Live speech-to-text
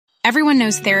Everyone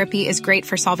knows therapy is great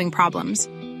for solving problems,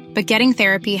 but getting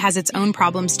therapy has its own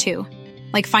problems too,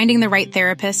 like finding the right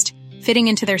therapist, fitting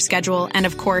into their schedule, and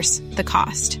of course, the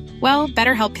cost. Well,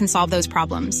 BetterHelp can solve those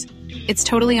problems. It's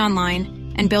totally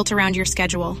online and built around your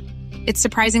schedule. It's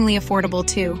surprisingly affordable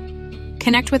too.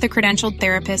 Connect with a credentialed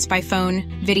therapist by phone,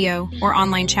 video, or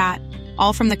online chat,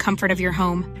 all from the comfort of your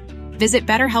home. Visit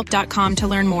BetterHelp.com to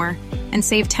learn more and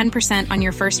save 10% on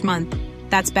your first month.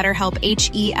 That's BetterHelp,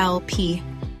 H-E-L-P.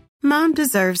 Mom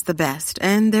deserves the best,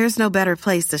 and there's no better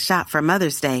place to shop for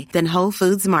Mother's Day than Whole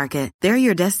Foods Market. They're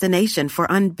your destination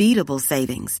for unbeatable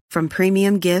savings, from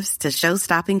premium gifts to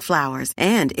show-stopping flowers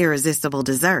and irresistible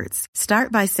desserts.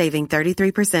 Start by saving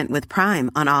 33% with Prime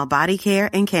on all body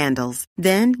care and candles.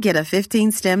 Then get a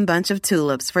 15-stem bunch of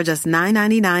tulips for just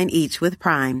 $9.99 each with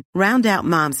Prime. Round out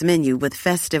Mom's menu with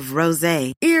festive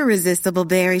rosé, irresistible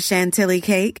berry chantilly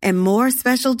cake, and more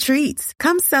special treats.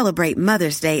 Come celebrate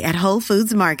Mother's Day at Whole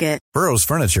Foods Market. Burrow's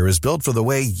furniture is built for the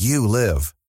way you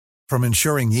live. From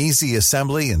ensuring easy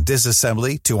assembly and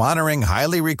disassembly to honoring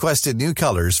highly requested new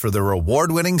colors for their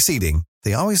award-winning seating,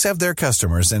 they always have their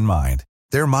customers in mind.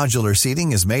 Their modular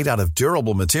seating is made out of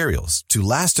durable materials to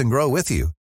last and grow with you.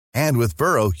 And with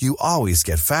Burrow, you always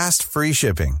get fast, free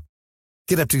shipping.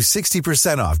 Get up to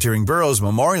 60% off during Burrow's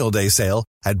Memorial Day sale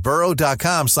at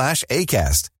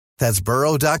burrow.com/ACAST. That's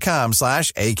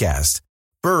burrow.com/ACAST.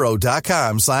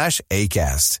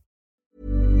 burrow.com/ACAST.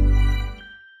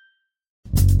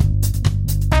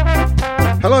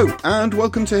 Hello, and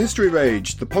welcome to History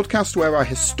Rage, the podcast where our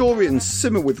historians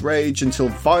simmer with rage until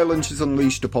violence is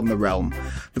unleashed upon the realm.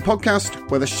 The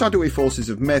podcast where the shadowy forces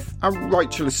of myth are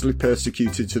righteously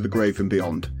persecuted to the grave and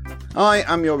beyond. I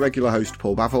am your regular host,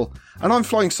 Paul Bavill, and I'm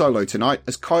flying solo tonight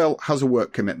as Kyle has a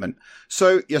work commitment,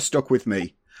 so you're stuck with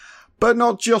me. But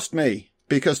not just me,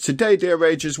 because today, dear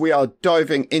Ragers, we are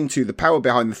diving into the power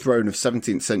behind the throne of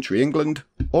 17th century England,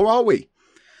 or are we?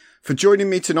 For joining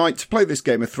me tonight to play this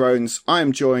Game of Thrones, I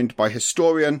am joined by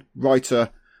historian, writer,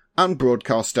 and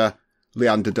broadcaster,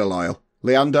 Leanda de Lisle.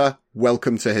 Leanda,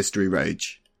 welcome to History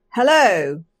Rage.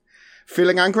 Hello.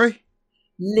 Feeling angry?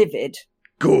 Livid.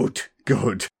 Good.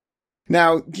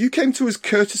 Now, you came to us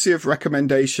courtesy of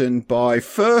recommendation by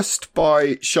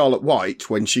Charlotte White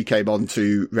when she came on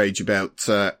to rage about,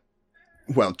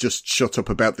 just shut up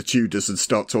about the Tudors and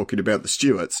start talking about the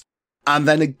Stuarts. And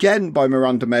then again by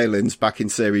Miranda Malins back in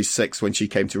Series 6 when she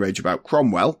came to rage about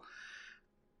Cromwell.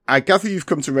 I gather you've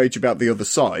come to rage about the other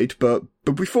side, but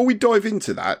before we dive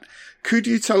into that, could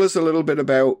you tell us a little bit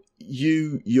about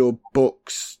you, your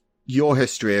books, your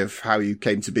history of how you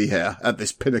came to be here at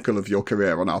this pinnacle of your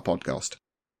career on our podcast?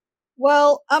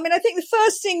 Well, I think the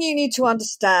first thing you need to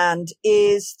understand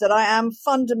is that I am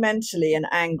fundamentally an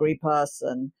angry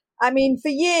person. For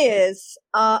years,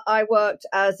 I worked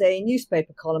as a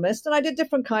newspaper columnist, and I did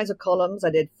different kinds of columns.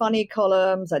 I did funny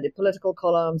columns, I did political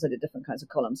columns, I did different kinds of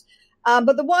columns.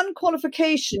 But the one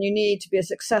qualification you need to be a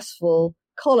successful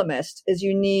columnist is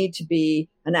you need to be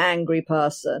an angry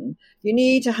person. You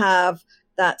need to have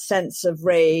that sense of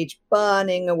rage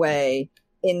burning away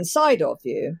inside of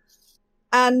you.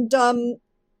 And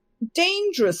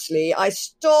dangerously, I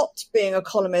stopped being a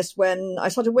columnist when I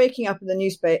started waking up in the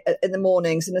newspaper in the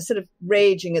mornings, and instead of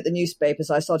raging at the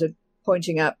newspapers, I started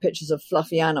pointing out pictures of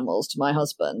fluffy animals to my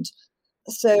husband.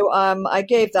 So I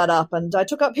gave that up and I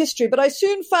took up history, but I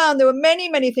soon found there were many,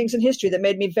 many things in history that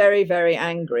made me very, very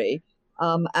angry.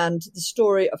 And the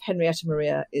story of Henrietta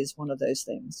Maria is one of those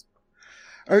things.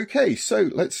 Okay,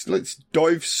 so let's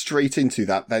dive straight into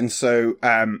that then. So,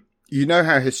 you know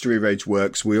how History Rage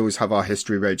works. We always have our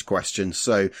History Rage questions.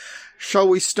 So shall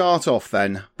we start off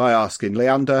then by asking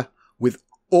Leanda, with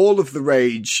all of the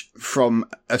rage from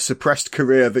a suppressed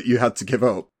career that you had to give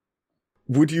up,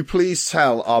 would you please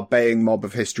tell our baying mob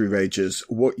of History Ragers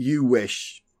what you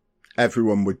wish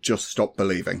everyone would just stop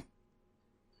believing?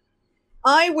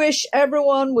 I wish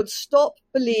everyone would stop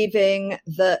believing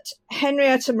that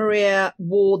Henrietta Maria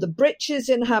wore the breeches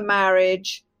in her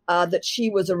marriage, that she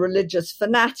was a religious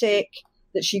fanatic,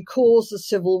 that she caused the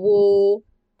Civil War,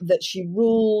 that she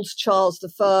ruled Charles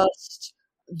I,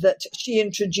 that she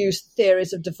introduced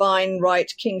theories of divine right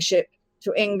kingship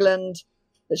to England,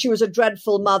 that she was a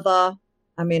dreadful mother.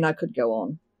 I could go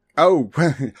on. Oh,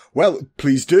 well,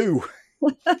 please do.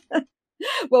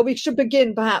 Well, we should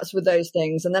begin perhaps with those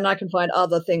things, and then I can find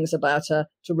other things about her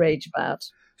to rage about.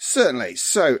 Certainly.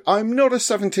 So, I'm not a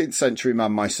 17th century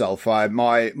man myself.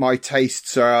 My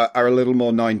tastes are a little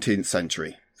more 19th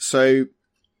century. So,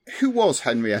 who was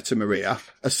Henrietta Maria,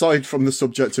 aside from the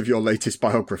subject of your latest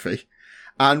biography?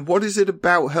 And what is it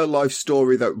about her life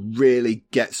story that really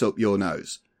gets up your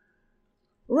nose?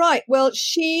 Right. Well,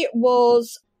 she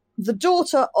was the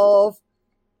daughter of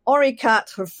Henri IV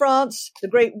of France, the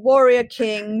great warrior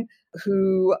king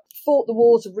who fought the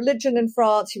wars of religion in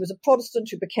France. He was a Protestant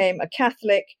who became a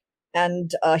Catholic,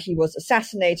 and he was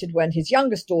assassinated when his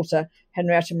youngest daughter,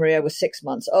 Henrietta Maria, was 6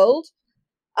 months old.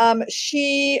 Her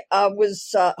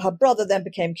brother then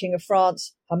became King of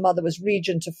France. Her mother was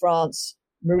regent of France,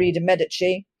 Marie de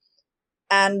Medici.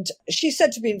 And she's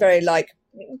said to have been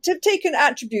to have taken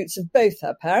attributes of both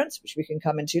her parents, which we can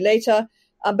come into later.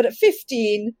 But at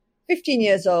 15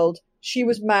 years old, she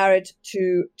was married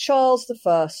to Charles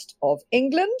I of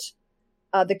England,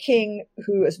 the king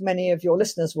who, as many of your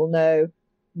listeners will know,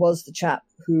 was the chap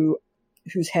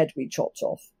whose head we chopped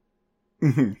off.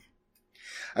 Mm-hmm.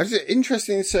 It's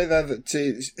interesting to say there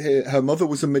that her mother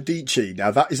was a Medici.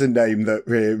 Now, that is a name that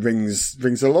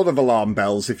rings a lot of alarm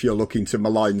bells if you're looking to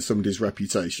malign somebody's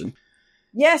reputation.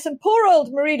 Yes, and poor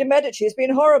old Marie de Medici has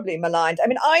been horribly maligned. I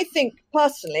mean, I think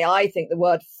the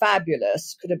word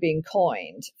fabulous could have been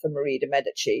coined for Marie de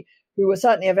Medici, who was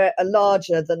certainly a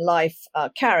larger-than-life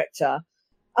character.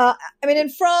 In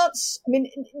France,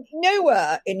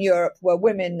 nowhere in Europe were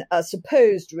women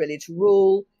supposed really to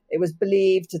rule. It was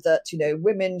believed that,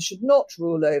 women should not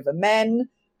rule over men,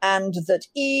 and that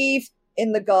Eve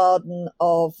in the Garden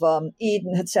of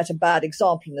Eden had set a bad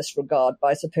example in this regard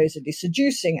by supposedly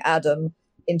seducing Adam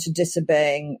into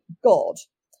disobeying God.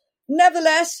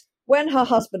 Nevertheless, when her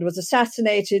husband was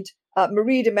assassinated,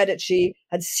 Marie de Medici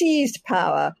had seized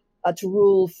power to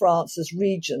rule France as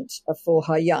regent for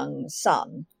her young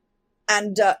son.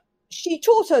 And she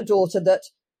taught her daughter that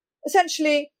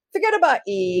essentially, forget about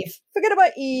Eve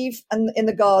and in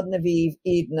the Garden of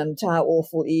Eden and how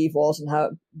awful Eve was and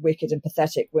how wicked and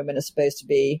pathetic women are supposed to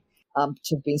be,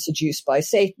 to have been seduced by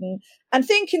Satan. And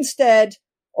think instead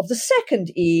of the second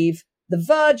Eve, the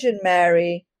Virgin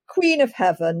Mary, Queen of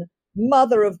Heaven,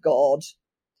 Mother of God.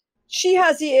 She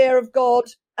has the ear of God,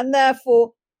 and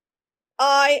therefore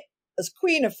I, as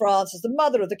Queen of France, as the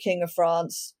mother of the King of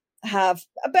France, have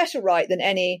a better right than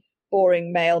any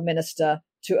boring male minister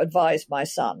to advise my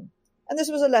son. And this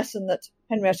was a lesson that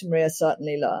Henrietta Maria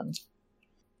certainly learned.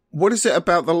 What is it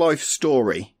about the life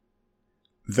story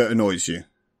that annoys you?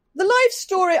 The life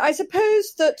story, I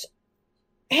suppose that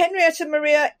Henrietta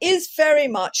Maria is very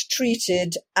much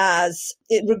regarded as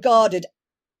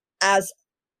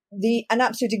an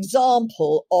absolute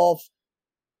example of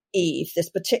Eve, this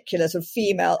particular sort of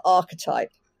female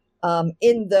archetype,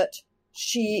 in that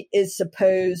she is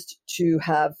supposed to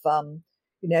have,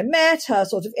 met her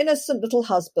sort of innocent little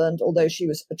husband, although she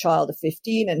was a child of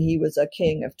 15 and he was a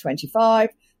king of 25.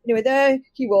 Anyway, there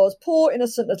he was, poor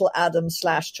innocent little Adam /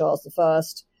 Charles I.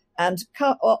 And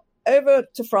over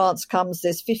to France comes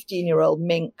this 15-year-old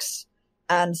minx,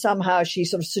 and somehow she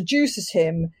sort of seduces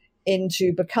him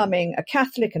into becoming a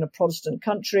Catholic in a Protestant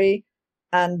country,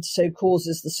 and so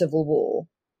causes the Civil War.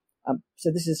 So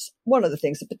this is one of the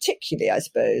things that particularly, I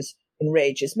suppose,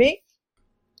 enrages me.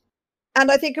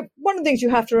 And I think one of the things you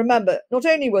have to remember, not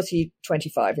only was he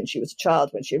 25 and she was a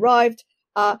child when she arrived,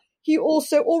 he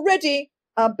also already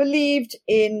believed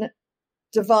in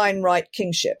divine right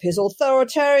kingship. His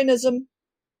authoritarianism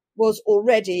was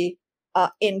already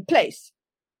in place.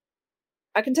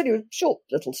 I can tell you a short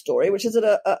little story, which is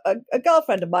that a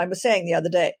girlfriend of mine was saying the other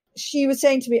day. She was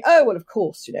saying to me, oh, well, of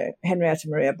course, Henrietta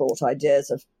Maria brought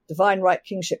ideas of divine right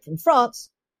kingship from France.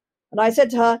 And I said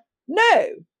to her, no,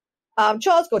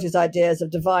 Charles got his ideas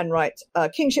of divine right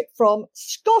kingship from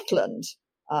Scotland,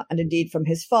 and indeed from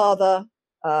his father,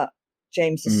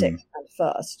 James VI and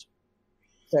first.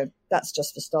 So that's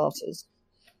just for starters.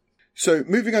 So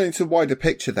moving on into the wider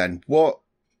picture then, what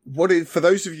is, for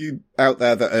those of you out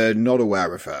there that are not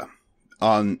aware of her,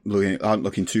 aren't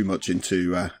looking too much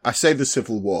into, I say the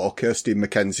Civil War, Kirsty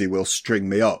Mackenzie will string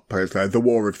me up, the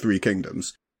War of Three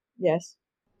Kingdoms. Yes.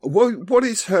 What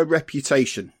is her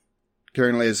reputation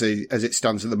currently as it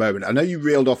stands at the moment? I know you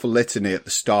reeled off a litany at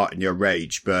the start in your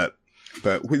rage, but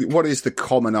what is the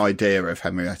common idea of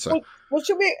Henrietta? Well,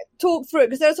 should we talk through it?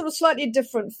 Because there are sort of slightly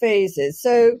different phases.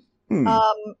 So,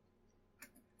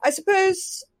 I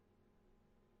suppose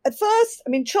at first,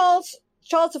 Charles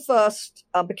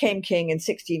I became king in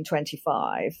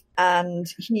 1625, and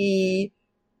he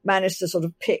managed to sort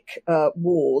of pick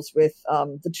wars with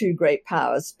the two great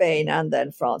powers, Spain and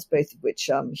then France, both of which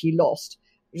he lost,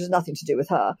 which has nothing to do with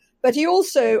her. But he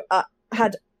also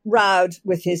had rowed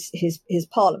with his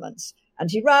parliaments, and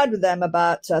he rowed with them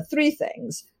about three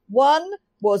things. One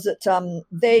was that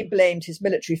they blamed his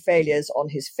military failures on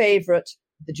his favourite,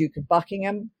 the Duke of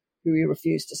Buckingham, who he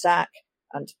refused to sack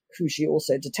and who she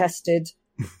also detested.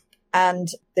 And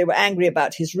they were angry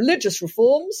about his religious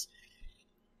reforms.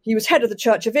 He was head of the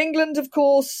Church of England, of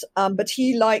course, but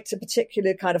he liked a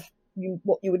particular kind of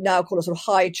what you would now call a sort of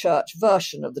high church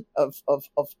version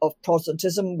of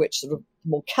Protestantism, which sort of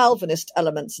more Calvinist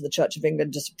elements in the Church of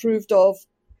England disapproved of.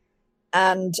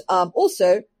 And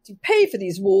also to pay for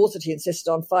these wars that he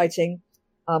insisted on fighting,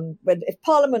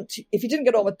 if he didn't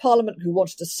get on with Parliament, who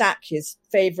wanted to sack his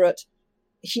favourite,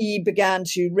 he began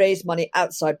to raise money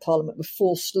outside Parliament with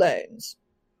false loans,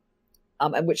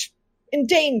 and which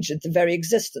endangered the very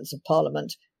existence of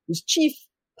Parliament, whose chief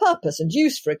purpose and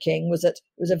use for a king was that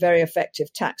it was a very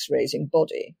effective tax-raising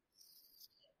body.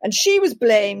 And she was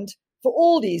blamed for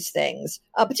all these things,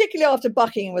 particularly after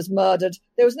Buckingham was murdered.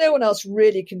 There was no one else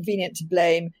really convenient to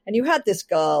blame. And you had this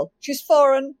girl. She's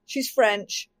foreign, she's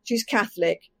French, she's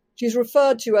Catholic. She's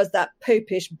referred to as that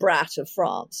popish brat of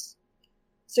France.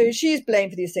 So she's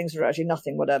blamed for these things that are actually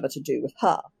nothing whatever to do with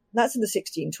her. And that's in the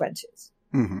 1620s.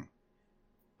 Mm-hmm.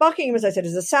 Buckingham, as I said,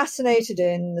 is assassinated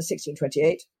in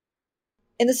 1628.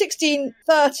 In the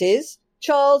 1630s,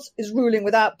 Charles is ruling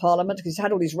without Parliament because he's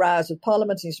had all these rows with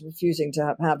Parliament and he's refusing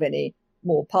to have any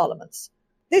more parliaments.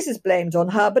 This is blamed on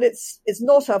her, but it's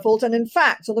not her fault. And in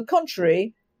fact, on the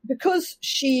contrary, because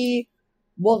she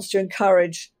wants to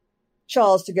encourage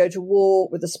Charles to go to war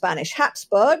with the Spanish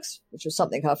Habsburgs, which was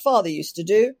something her father used to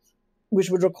do, which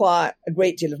would require a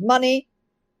great deal of money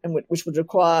and which would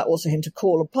require also him to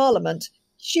call a Parliament,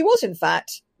 she was in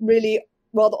fact really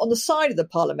rather on the side of the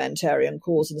parliamentarian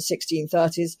cause in the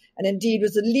 1630s, and indeed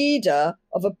was the leader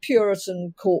of a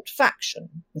Puritan court faction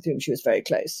with whom she was very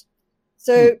close.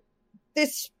 So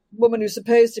this woman who's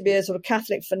supposed to be a sort of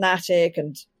Catholic fanatic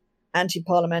and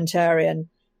anti-parliamentarian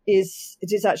it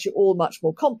is actually all much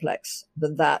more complex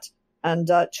than that. And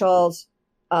Charles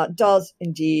does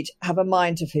indeed have a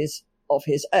mind of his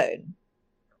own.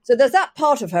 So there's that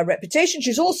part of her reputation.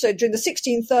 She's also, during the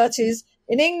 1630s,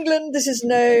 in England, this is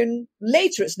known,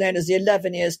 later it's known as the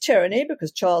 11 Years' Tyranny,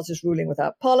 because Charles is ruling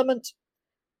without Parliament.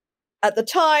 At the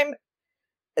time,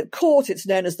 at court, it's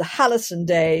known as the Halcyon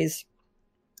Days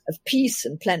of peace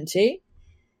and plenty.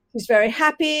 She's very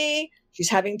happy. She's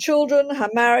having children. Her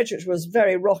marriage, which was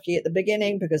very rocky at the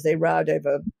beginning because they rowed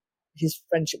over his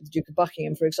friendship with the Duke of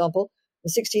Buckingham, for example.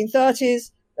 In the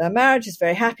 1630s, their marriage is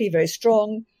very happy, very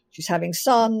strong. She's having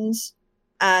sons.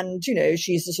 And,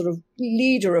 she's the sort of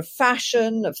leader of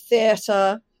fashion, of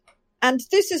theatre. And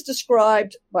this is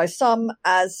described by some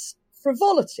as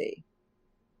frivolity.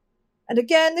 And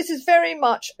again, this is very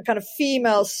much a kind of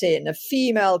female sin, a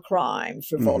female crime,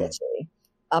 frivolity,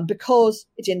 because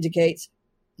it indicates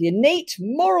the innate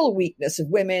moral weakness of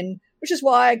women, which is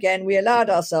why, again, we allowed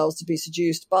ourselves to be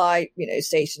seduced by,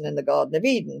 Satan in the Garden of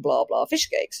Eden, blah, blah, fish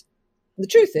cakes. And the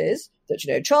truth is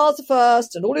that, Charles I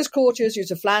and all his courtiers used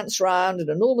to flounce around in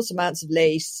enormous amounts of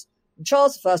lace. And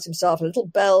Charles I himself had little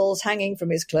bells hanging from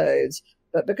his clothes.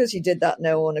 But because he did that,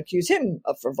 no one accused him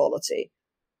of frivolity.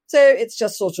 So it's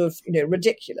just sort of,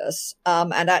 ridiculous.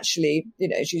 And actually,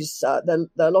 she's there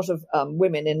are a lot of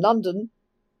women in London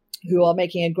who are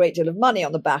making a great deal of money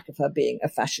on the back of her being a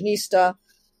fashionista.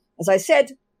 As I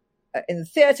said, in the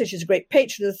theatre, she's a great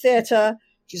patron of the theatre.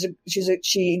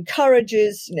 She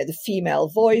encourages, the female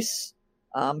voice,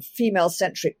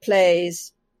 female-centric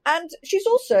plays, and she's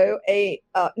also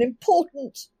an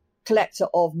important collector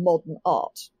of modern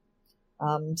art.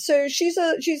 So she's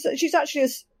actually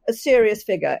a serious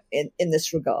figure in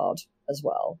this regard as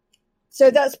well.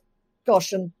 So that's,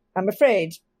 and I'm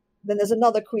afraid then there's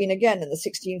another queen again in the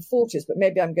 1640s, but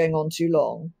maybe I'm going on too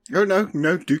long. Oh,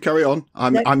 no, do carry on.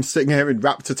 I'm sitting here in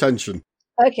rapt attention.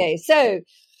 Okay, so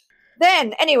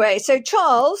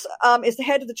Charles is the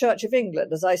head of the Church of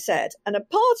England, as I said, and a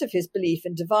part of his belief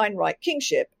in divine right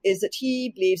kingship is that he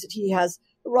believes that he has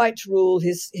the right to rule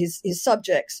his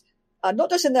subjects, not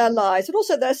just in their lives, but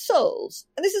also their souls.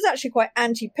 And this is actually quite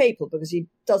anti-papal because he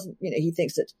doesn't, he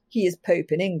thinks that he is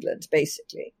Pope in England,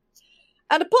 basically.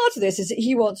 And a part of this is that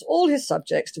he wants all his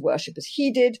subjects to worship as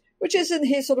he did, which is in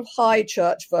his sort of high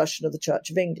church version of the Church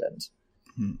of England.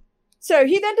 So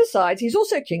he then decides he's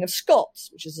also King of Scots,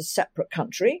 which is a separate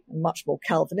country and much more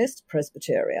Calvinist,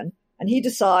 Presbyterian. And he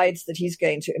decides that he's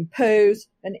going to impose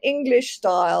an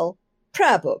English-style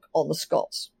prayer book on the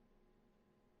Scots.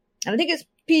 And I think it's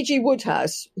P.G.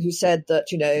 Wodehouse who said that,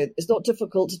 it's not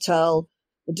difficult to tell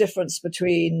the difference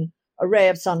between a ray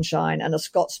of sunshine and a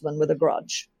Scotsman with a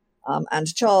grudge. And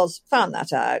Charles found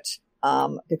that out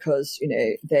because,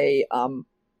 they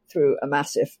threw a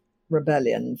massive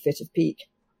rebellion, fit of pique.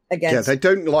 Yeah, they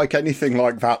don't like anything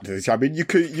like that, do they? I mean, you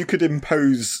could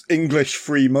impose English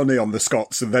free money on the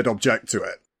Scots and they'd object to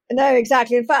it. No,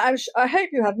 exactly. In fact, I hope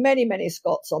you have many, many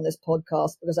Scots on this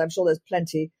podcast because I'm sure there's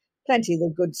plenty plenty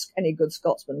that any good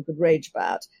Scotsman could rage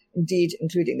about, indeed,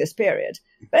 including this period.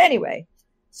 But anyway,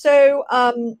 so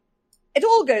it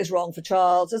all goes wrong for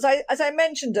Charles. As I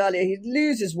mentioned earlier, he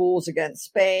loses wars against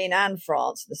Spain and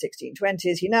France in the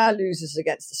 1620s. He now loses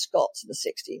against the Scots in the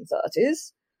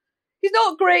 1630s. He's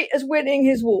not great at winning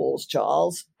his wars,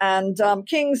 Charles, and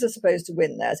kings are supposed to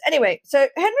win theirs. Anyway, so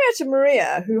Henrietta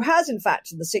Maria, who has, in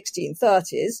fact, in the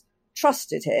 1630s,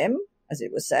 trusted him, as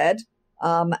it was said,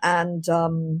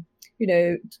 you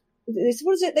know,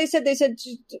 what is it? They said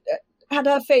had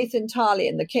her faith entirely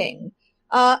in the king,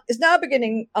 is now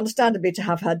beginning, understandably, to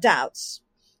have her doubts.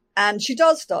 And she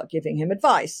does start giving him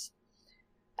advice.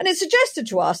 And it's suggested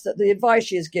to us that the advice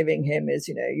she is giving him is,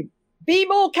 you know, be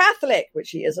more Catholic, which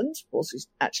he isn't. Of course, he's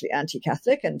actually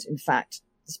anti-Catholic. And in fact,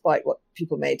 despite what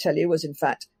people may tell you, was in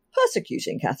fact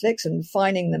persecuting Catholics and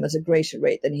fining them at a greater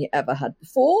rate than he ever had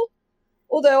before.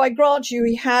 Although I grant you,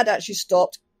 he had actually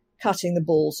stopped cutting the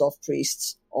balls off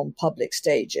priests on public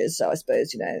stages. So I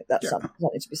suppose, you know, that's something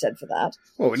to be said for that.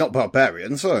 Well, we're not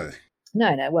barbarians, are we?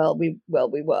 No. Well, we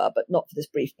were, but not for this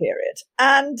brief period.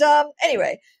 And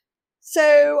anyway,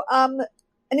 so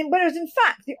whereas in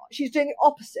fact she's doing the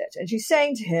opposite, and she's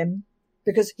saying to him,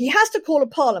 because he has to call a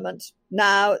parliament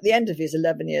now at the end of his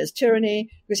 11 years tyranny,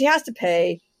 because he has to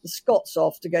pay the Scots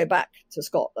off to go back to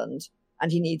Scotland,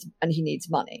 and he needs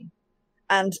money.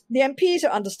 And the MPs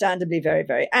are understandably very,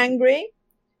 very angry.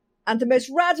 And the most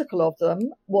radical of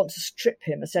them want to strip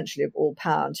him essentially of all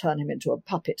power and turn him into a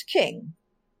puppet king.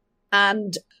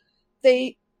 And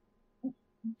they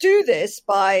do this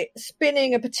by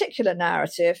spinning a particular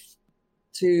narrative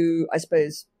to, I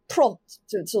suppose, prompt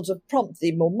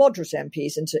the more moderate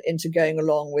MPs into going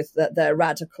along with their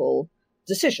radical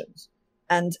decisions.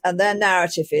 And their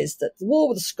narrative is that the war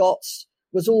with the Scots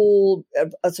was all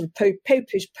a sort of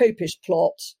popish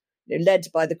plot, you know, led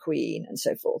by the Queen and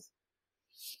so forth.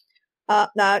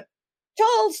 Now,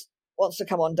 Charles wants to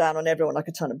come on down on everyone like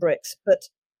a ton of bricks, but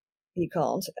he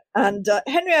can't. And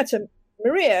Henrietta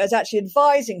Maria is actually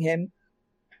advising him,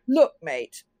 look,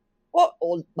 mate,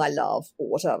 or my love, or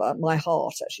whatever, my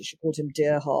heart, actually, she called him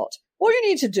dear heart. What you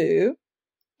need to do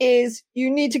is you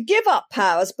need to give up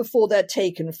powers before they're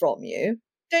taken from you.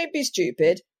 Don't be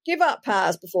stupid. Give up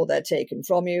powers before they're taken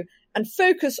from you and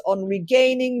focus on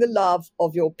regaining the love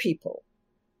of your people.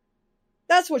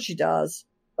 That's what she does.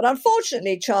 But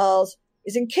unfortunately, Charles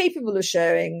is incapable of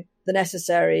showing the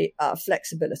necessary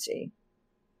flexibility.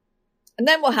 And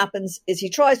then what happens is he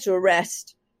tries to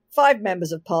arrest 5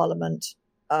 members of Parliament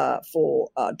for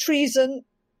treason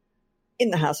in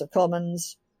the House of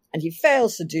Commons, and he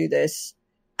fails to do this.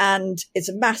 And it's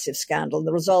a massive scandal. And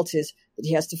the result is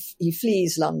that he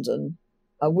flees London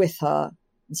with her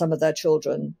and some of their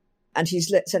children, and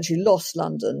he's essentially lost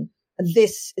London. And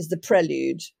this is the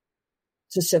prelude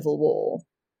to civil war.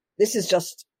 This is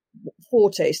just a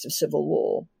foretaste of civil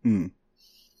war, in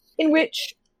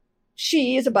which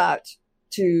she is about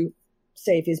to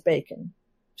save his bacon.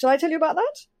 Shall I tell you about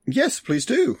that? Yes, please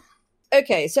do.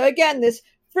 Okay, so again, this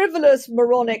frivolous,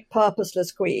 moronic,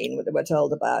 purposeless queen that we're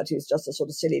told about, who's just a sort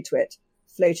of silly twit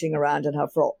floating around in her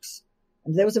frocks.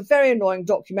 And there was a very annoying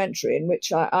documentary in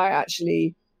which I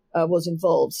actually was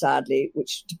involved, sadly,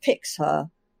 which depicts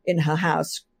her in her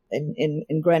house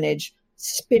in Greenwich,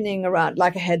 spinning around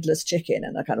like a headless chicken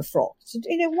in a kind of frock. So,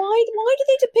 you know, why do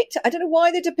they depict it? I don't know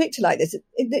why they depict it like this.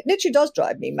 It literally does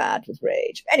drive me mad with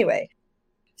rage. Anyway,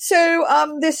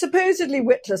 so this supposedly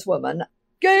witless woman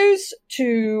goes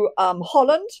to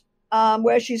Holland,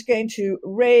 where she's going to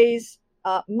raise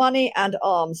money and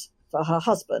arms for her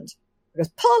husband. Because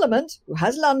Parliament, who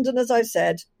has London, as I've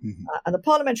said, and the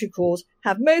parliamentary cause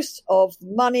have most of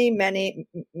money,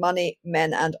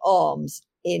 men and arms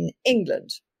in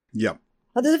England. Yeah.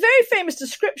 Now, there's a very famous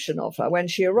description of her when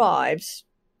she arrives,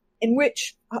 in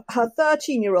which her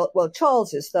 13-year-old, well,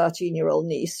 Charles's 13-year-old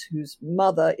niece, whose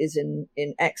mother is in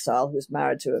exile, who's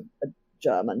married to a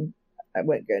German. I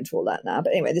won't go into all that now.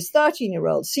 But anyway, this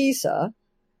 13-year-old sees her.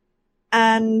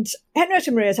 And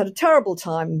Henrietta Maria has had a terrible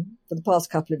time for the past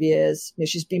couple of years. You know,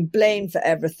 she's been blamed for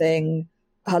everything.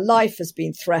 Her life has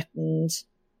been threatened.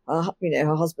 Her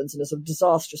husband's in a sort of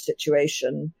disastrous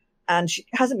situation. And she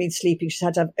hasn't been sleeping. She's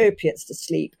had to have opiates to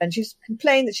sleep. And she's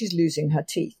complained that she's losing her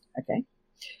teeth. Okay.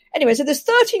 Anyway, so this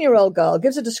 13-year-old girl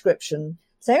gives a description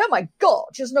saying, oh my God,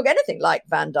 she doesn't look anything like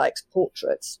Van Dyck's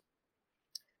portraits.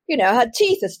 You know, her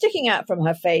teeth are sticking out from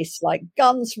her face like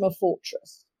guns from a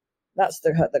fortress. That's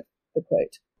the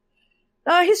quote.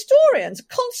 Now, historians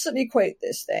constantly quote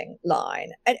this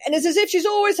line, and it's as if she's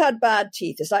always had bad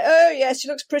teeth. It's like, oh, yes, she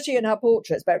looks pretty in her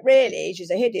portraits, but really, she's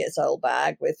a hideous old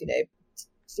bag with, you know,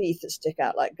 teeth that stick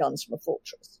out like guns from a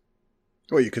fortress.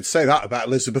 Well, you could say that about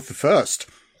Elizabeth I.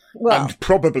 Well, and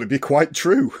probably be quite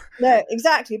true. No,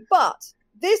 exactly. But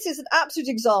this is an absolute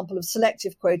example of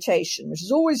selective quotation, which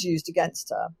is always used against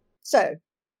her. So,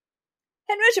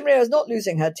 Henrietta Maria was not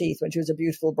losing her teeth when she was a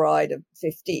beautiful bride of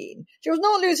 15. She was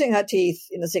not losing her teeth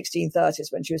in the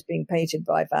 1630s when she was being painted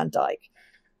by Van Dyck.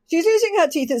 She's losing her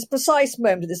teeth at this precise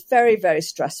moment, at this very, very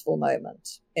stressful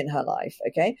moment in her life,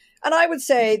 okay? And I would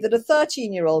say that a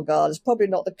 13-year-old girl is probably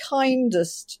not the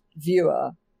kindest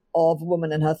viewer of a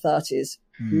woman in her 30s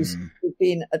who's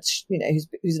been,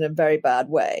 who's in a very bad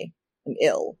way and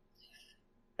ill.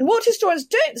 And what historians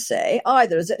don't say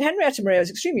either is that Henrietta Maria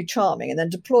was extremely charming and then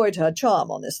deployed her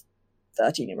charm on this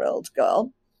 13-year-old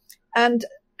girl. And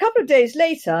a couple of days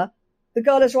later, the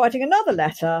girl is writing another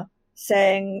letter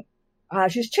saying how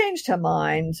she's changed her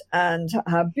mind and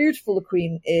how beautiful the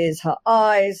queen is, her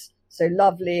eyes so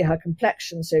lovely, her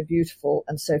complexion so beautiful,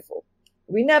 and so forth.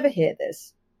 We never hear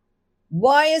this.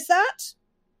 Why is that?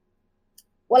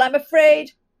 Well, I'm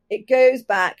afraid it goes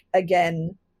back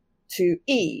again to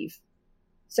Eve.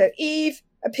 So Eve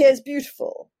appears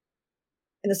beautiful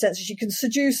in the sense that she can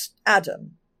seduce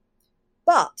Adam.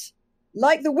 But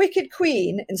like the wicked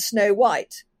queen in Snow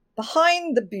White,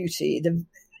 behind the beauty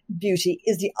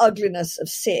is the ugliness of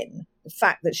sin, the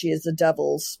fact that she is the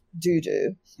devil's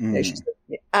doo-doo.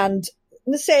 And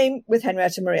the same with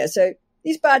Henrietta Maria. So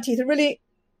these bad teeth are really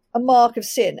a mark of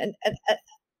sin.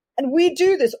 And we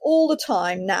do this all the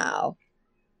time now.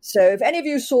 So if any of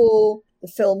you saw the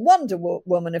film Wonder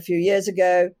Woman a few years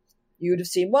ago, you would have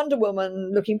seen Wonder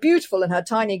Woman looking beautiful in her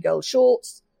tiny gold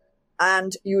shorts,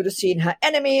 and you would have seen her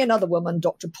enemy, another woman,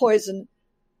 Dr. Poison,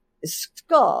 is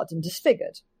scarred and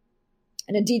disfigured.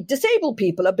 And indeed, disabled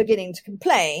people are beginning to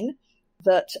complain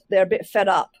that they're a bit fed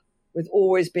up with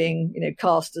always being,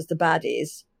 cast as the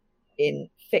baddies in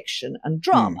fiction and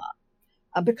drama.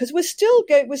 And because we're still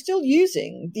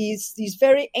using these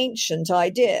very ancient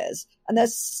ideas, and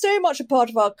there's so much a part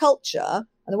of our culture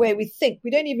and the way we think,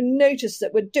 we don't even notice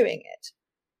that we're doing it.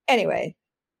 Anyway,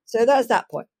 so that's that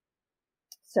point.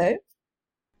 So,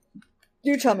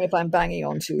 do tell me if I'm banging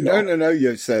on too long. No.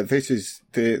 Yes, this is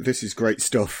great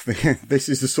stuff. This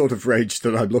is the sort of rage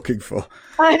that I'm looking for.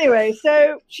 Anyway,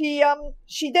 so she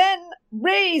then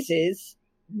raises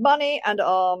money and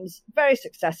arms very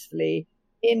successfully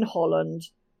in Holland,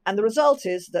 and the result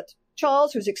is that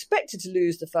Charles, who's expected to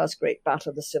lose the first great battle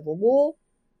of the Civil War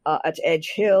at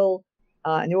Edge Hill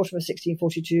in the autumn of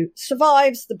 1642,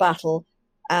 survives the battle,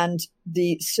 and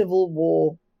the Civil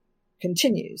War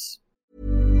continues.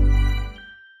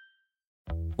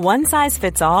 One size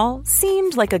fits all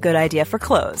seemed like a good idea for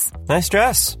clothes. Nice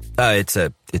dress. It's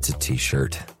a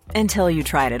t-shirt. Until you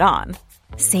tried it on.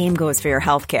 Same goes for your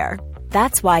healthcare.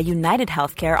 That's why United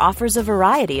Healthcare offers a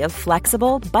variety of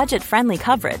flexible, budget-friendly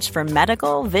coverage for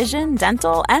medical, vision,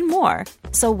 dental, and more.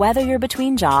 So whether you're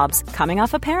between jobs, coming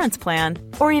off a parent's plan,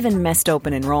 or even missed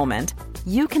open enrollment,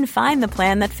 you can find the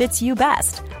plan that fits you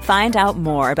best. Find out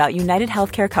more about United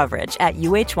Healthcare coverage at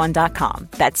uh1.com.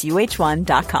 That's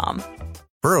uh1.com.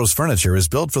 Burrow's furniture is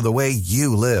built for the way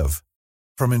you live.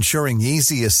 From ensuring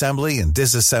easy assembly and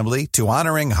disassembly to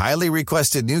honoring highly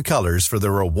requested new colors for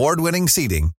their award-winning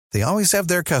seating, they always have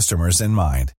their customers in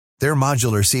mind. Their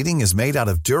modular seating is made out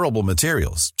of durable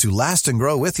materials to last and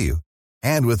grow with you.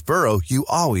 And with Burrow, you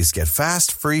always get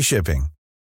fast, free shipping.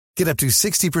 Get up to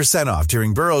 60% off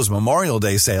during Burrow's Memorial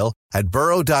Day sale at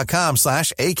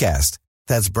burrow.com/ACAST.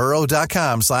 That's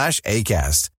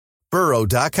burrow.com/ACAST.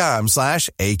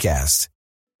 burrow.com/ACAST.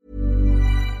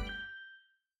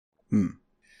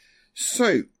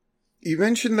 So, you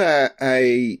mentioned there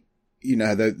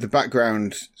the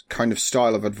background kind of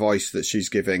style of advice that she's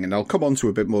giving, and I'll come on to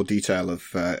a bit more detail of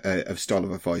style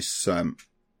of advice a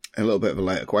little bit of a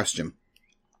later question.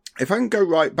 If I can go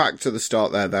right back to the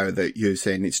start there, though, that you're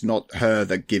saying it's not her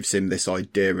that gives him this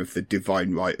idea of the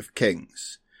divine right of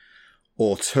kings,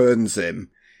 or turns him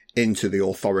into the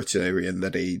authoritarian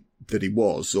that he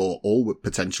was, or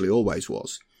potentially always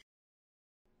was.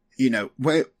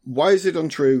 Why is it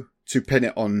untrue to pin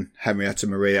it on Henrietta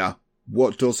Maria?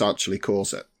 What does actually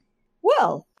cause it?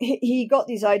 Well, he got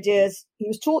these ideas, he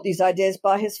was taught these ideas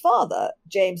by his father,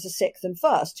 James VI and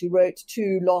First, who wrote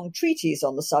 2 long treatises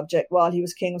on the subject while he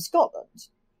was King of Scotland.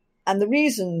 And the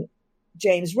reason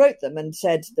James wrote them and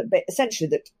said that essentially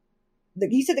that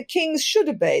he said that kings should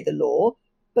obey the law,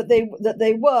 but that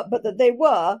they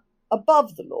were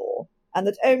above the law, and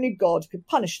that only God could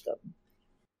punish them.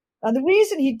 And the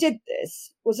reason he did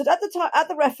this was that at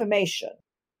the Reformation,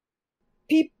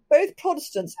 both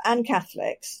Protestants and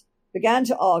Catholics began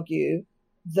to argue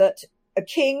that a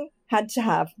king had to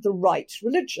have the right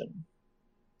religion.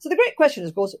 So the great question,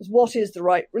 of course, is what is the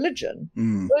right religion?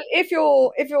 Well, if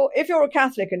you're a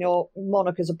Catholic and your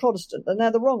monarch is a Protestant, then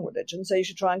they're the wrong religion, so you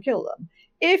should try and kill them.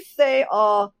 If they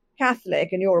are Catholic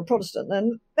and you're a Protestant,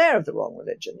 then they're of the wrong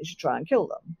religion. You should try and kill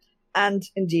them. And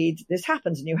indeed, this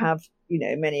happens, and you have,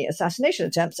 many assassination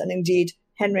attempts. And indeed,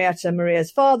 Henrietta Maria's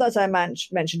father, as I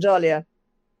mentioned earlier,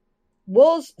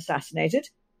 was assassinated.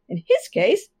 In his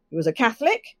case, he was a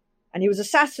Catholic, and he was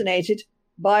assassinated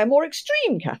by a more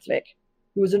extreme Catholic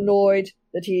who was annoyed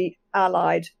that he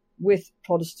allied with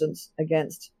Protestants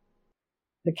against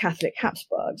the Catholic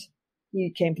Habsburgs. He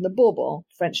came from the Bourbon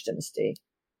French dynasty.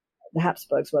 The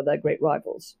Habsburgs were their great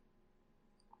rivals.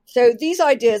 So these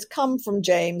ideas come from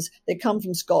James. They come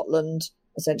from Scotland,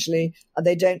 essentially, and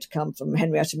they don't come from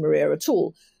Henrietta Maria at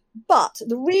all. But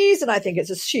the reason I think it's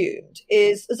assumed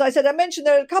is, as I said, I mentioned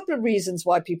there are a couple of reasons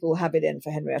why people have it in for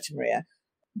Henrietta Maria.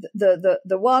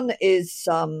 The one is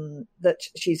that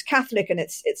she's Catholic, and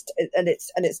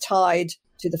it's tied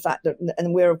to the fact that,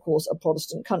 and we're of course a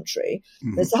Protestant country.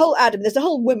 Mm-hmm. There's the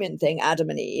whole women thing, Adam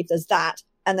and Eve. There's that,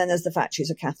 and then there's the fact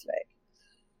she's a Catholic,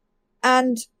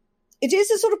 and it is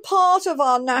a sort of part of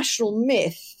our national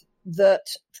myth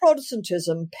that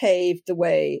Protestantism paved the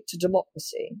way to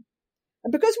democracy,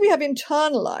 and because we have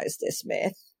internalized this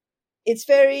myth, it's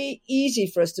very easy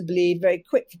for us to believe, very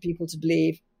quick for people to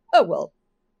believe, oh well,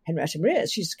 Henrietta Maria,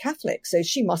 she's Catholic, so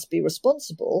she must be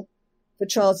responsible for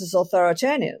Charles's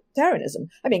authoritarianism.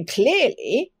 I mean,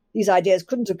 clearly, these ideas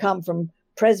couldn't have come from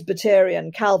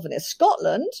Presbyterian Calvinist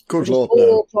Scotland, Good which Lord, is more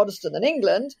no. Protestant than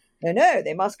England. No,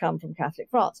 they must come from Catholic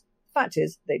France. The fact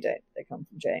is, they don't. They come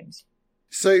from James.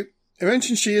 So, I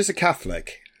mentioned she is a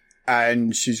Catholic,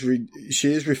 and she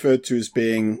is referred to as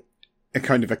being a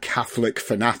kind of a Catholic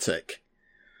fanatic.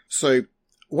 So,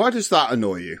 why does that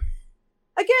annoy you?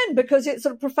 Again, because it's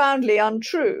sort of profoundly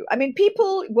untrue. I mean,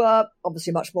 people were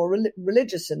obviously much more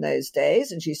religious in those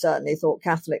days, and she certainly thought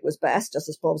Catholic was best, just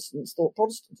as Protestants thought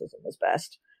Protestantism was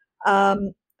best.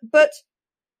 But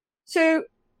so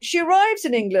she arrives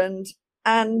in England,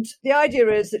 and the idea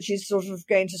is that she's sort of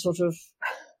going to sort of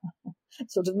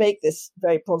make this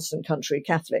very Protestant country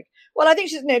Catholic. Well, I think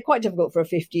she's quite difficult for a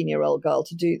 15-year-old girl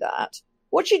to do that.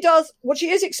 What she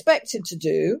is expected to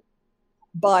do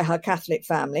by her Catholic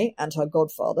family and her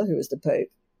godfather, who is the Pope,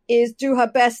 is to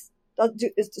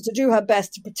do her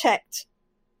best to protect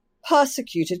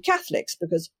persecuted Catholics,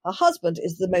 because her husband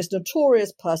is the most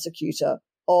notorious persecutor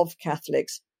of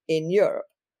Catholics in Europe.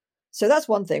 So that's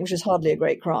one thing, which is hardly a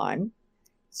great crime.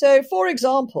 So, for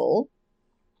example,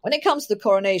 when it comes to the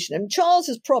coronation, and Charles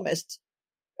has promised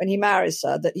when he marries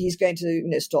her that he's going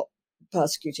to stop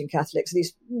persecuting Catholics, at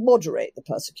least moderate the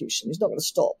persecution. He's not going to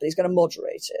stop, but he's going to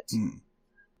moderate it. Mm.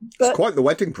 But, it's quite the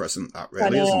wedding present, that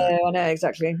really, isn't it? I know,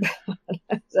 exactly.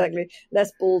 Exactly.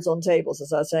 Less balls on tables,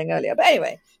 as I was saying earlier. But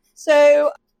anyway,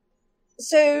 so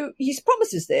he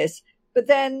promises this, but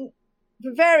then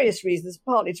for various reasons,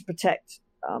 partly to protect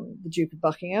the Duke of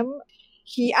Buckingham,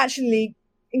 he actually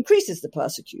increases the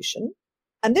persecution.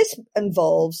 And this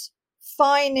involves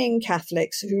fining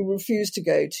Catholics who refuse to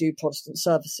go to Protestant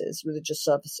services, religious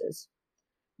services.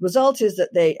 The result is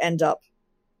that they end up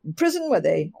in prison where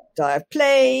they die of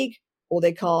plague, or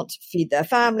they can't feed their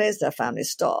families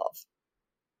starve.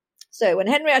 So when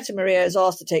Henrietta Maria is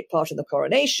asked to take part in the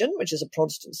coronation, which is a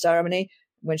Protestant ceremony,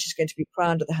 when she's going to be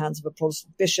crowned at the hands of a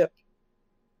Protestant bishop,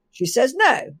 she says,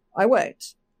 no, I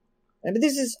won't. But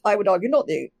this is, I would argue, not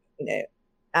the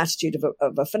attitude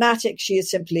of a fanatic. She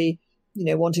is simply,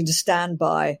 wanting to stand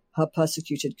by her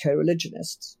persecuted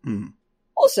co-religionists. Mm.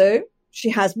 Also, she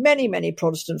has many, many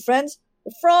Protestant friends.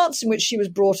 The France in which she was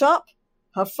brought up,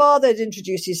 her father had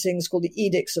introduced these things called the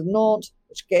Edicts of Nantes,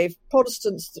 which gave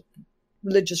Protestants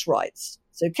religious rights.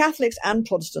 So Catholics and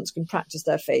Protestants can practice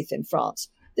their faith in France.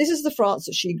 This is the France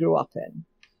that she grew up in.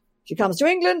 She comes to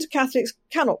England, Catholics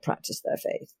cannot practice their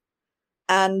faith.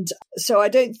 And so I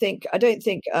don't think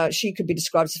she could be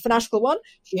described as a fanatical one.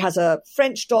 She has a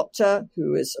French doctor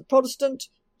who is a Protestant.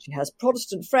 She has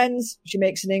Protestant friends she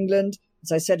makes in England.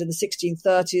 As I said, in the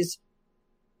 1630s,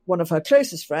 one of her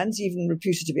closest friends, even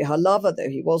reputed to be her lover, though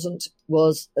he wasn't,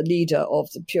 was a leader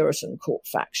of the Puritan court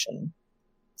faction.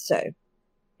 So,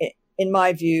 in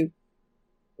my view,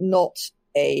 not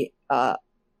a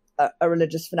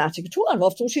religious fanatic at all. And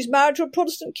after all, she's married to a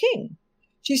Protestant king.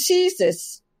 She sees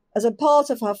this as a part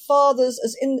of her father's,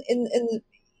 as along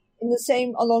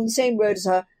the same road as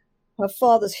her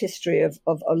father's history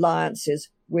of alliances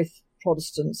with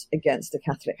Protestants against the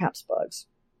Catholic Habsburgs.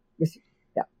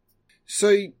 So,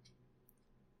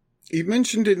 you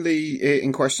mentioned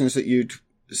in questions that you'd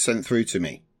sent through to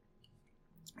me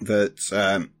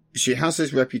that She has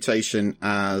this reputation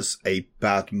as a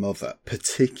bad mother,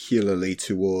 particularly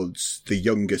towards the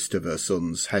youngest of her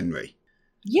sons, Henry.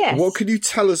 Yes. What can you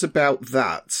tell us about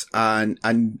that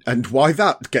and why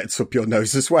that gets up your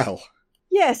nose as well?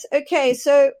 Yes. Okay.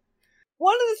 So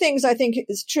one of the things I think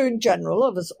is true in general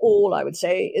of us all, I would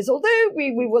say, is although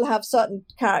we will have certain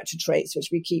character traits which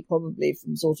we keep probably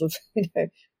from sort of,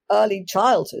 early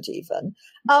childhood even,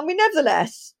 we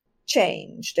nevertheless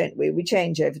change, don't we? We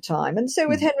change over time. And so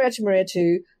with Henrietta Maria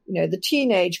too, the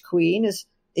teenage queen is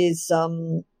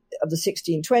of the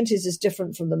 1620s is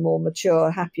different from the more mature,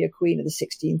 happier queen of the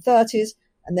 1630s.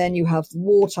 And then you have the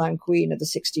wartime queen of the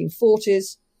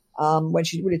 1640s, when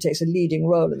she really takes a leading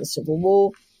role in the Civil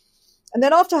War. And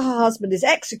then after her husband is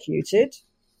executed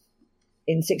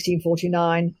in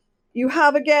 1649, you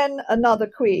have again another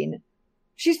queen.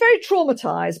 She's very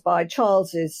traumatized by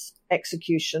Charles's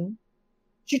execution.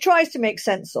 She tries to make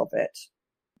sense of it.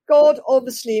 God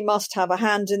obviously must have a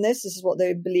hand in this. This is what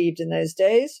they believed in those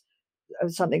days.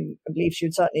 Something I believe she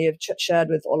would certainly have shared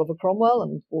with Oliver Cromwell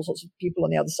and all sorts of people on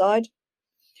the other side.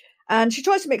 And she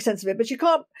tries to make sense of it, but she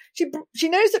can't. She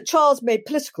knows that Charles made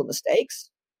political mistakes,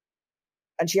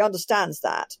 and she understands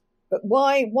that. But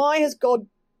why has God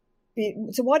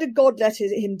so why did God let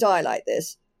him die like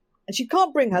this? And she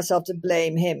can't bring herself to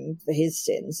blame him for his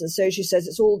sins. And so she says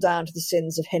it's all down to the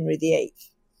sins of Henry VIII,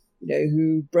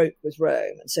 who broke with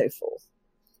Rome and so forth.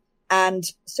 And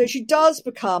so she does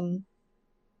become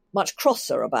much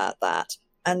crosser about that.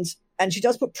 And she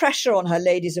does put pressure on her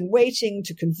ladies in waiting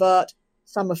to convert,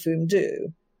 some of whom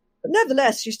do. But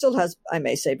nevertheless, she still has, I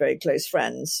may say, very close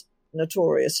friends,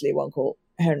 notoriously one called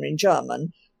Henry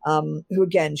German, who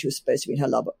again, she was supposed to be her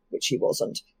lover, which he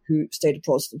wasn't, who stayed a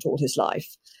Protestant all his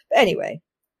life. But anyway,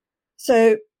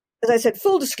 so as I said,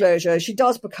 full disclosure, she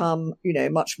does become,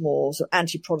 much more sort of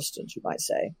anti-Protestant, you might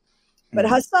say. But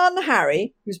her son,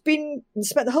 Harry, who's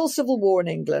spent the whole Civil War in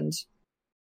England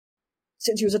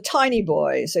since he was a tiny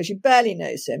boy, so she barely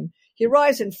knows him. He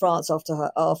arrives in France after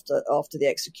the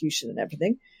execution and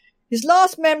everything. His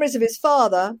last memories of his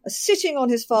father are sitting on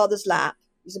his father's lap.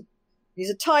 He's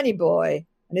a tiny boy,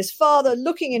 and his father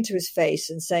looking into his face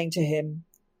and saying to him,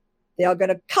 "They are going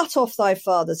to cut off thy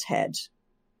father's head,"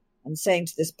 and saying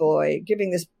to this boy, giving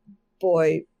this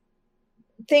boy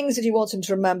things that he wants him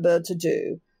to remember to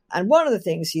do. And one of the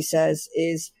things he says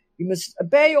is, "You must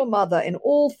obey your mother in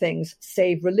all things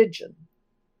save religion."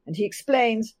 And he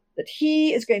explains that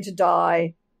he is going to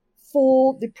die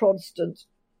for the Protestant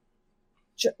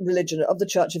religion of the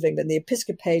Church of England, the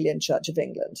Episcopalian Church of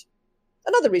England.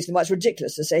 Another reason why it's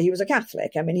ridiculous to say he was a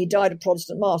Catholic. I mean, he died a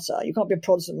Protestant martyr. You can't be a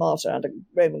Protestant martyr and a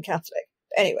Roman Catholic.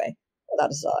 But anyway, put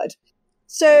that aside.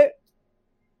 So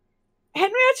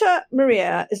Henrietta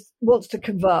Maria wants to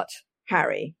convert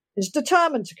Harry, is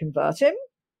determined to convert him.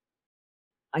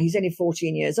 He's only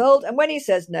 14 years old. And when he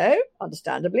says no,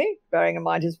 understandably, bearing in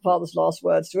mind his father's last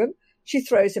words to him, she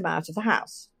throws him out of the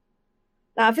house.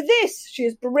 Now, for this, she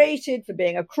is berated for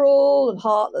being a cruel and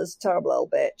heartless, terrible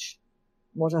old bitch.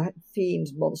 What a fiend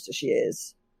monster she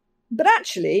is. But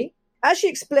actually, as she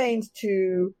explains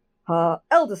to her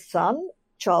eldest son,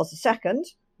 Charles II,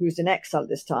 who's in exile at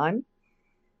this time,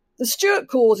 the Stuart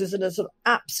cause is in a sort of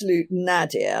absolute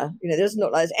nadir. There doesn't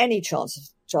look like there's any chance of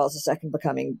Charles II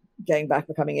becoming King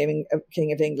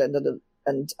of England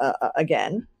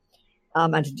again,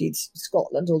 and indeed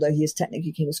Scotland, although he is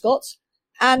technically King of Scots.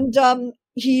 And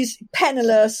he's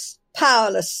penniless,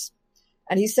 powerless.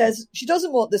 And he says she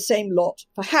doesn't want the same lot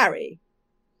for Harry.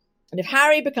 And if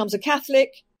Harry becomes a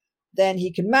Catholic, then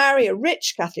he can marry a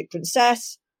rich Catholic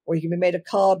princess, or he can be made a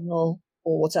cardinal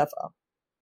or whatever.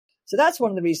 So that's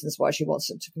one of the reasons why she wants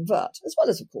him to convert, as well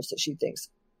as, of course, that she thinks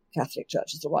Catholic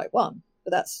Church is the right one.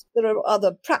 But there are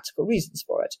other practical reasons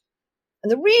for it.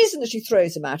 And the reason that she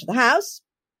throws him out of the house,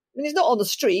 he's not on the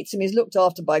streets, he's looked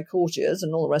after by courtiers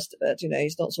and all the rest of it.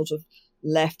 He's not sort of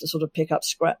left to sort of pick up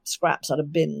scraps out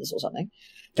of bins or something.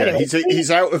 Yeah, anyway, he's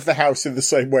out of the house in the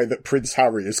same way that Prince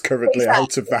Harry is currently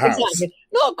out of the house. Exactly.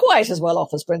 Not quite as well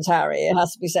off as Prince Harry, it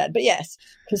has to be said. But yes,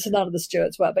 because none of the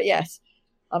Stuarts were. But yes,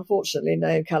 unfortunately,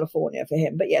 no California for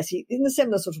him. But yes, in a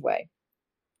similar sort of way.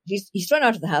 He's thrown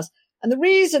out of the house. And the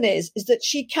reason is that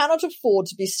she cannot afford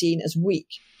to be seen as weak,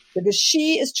 because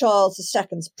she is Charles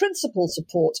II's principal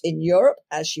support in Europe,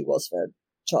 as she was for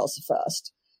Charles I,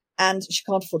 and she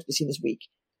can't afford to be seen as weak.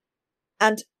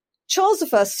 And Charles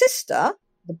I's sister,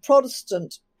 the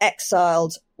Protestant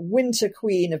exiled Winter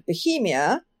Queen of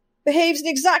Bohemia, behaves in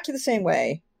exactly the same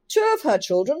way. 2 of her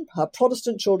children, her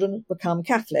Protestant children, become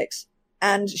Catholics,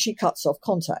 and she cuts off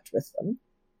contact with them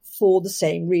for the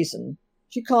same reason.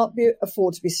 She can't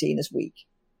afford to be seen as weak.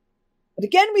 But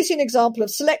again, we see an example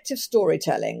of selective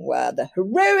storytelling where the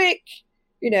heroic,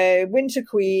 Winter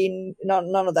Queen,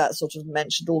 none of that sort of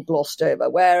mentioned, all glossed over.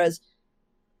 Whereas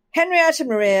Henrietta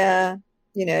Maria,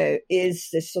 is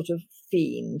this sort of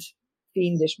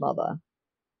fiendish mother.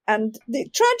 And the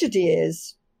tragedy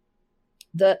is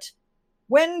that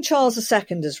when Charles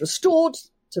II is restored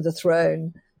to the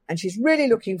throne, and she's really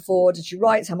looking forward, and she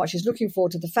writes how much she's looking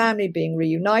forward to the family being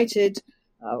reunited,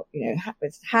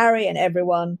 with Harry and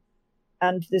everyone,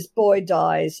 and this boy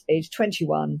dies aged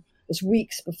 21, just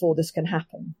weeks before this can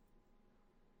happen.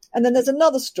 And then there's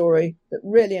another story that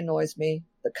really annoys me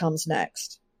that comes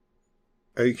next.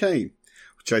 Okay,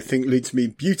 which I think leads me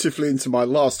beautifully into my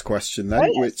last question then,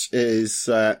 which is,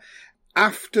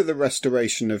 after the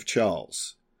restoration of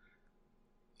Charles,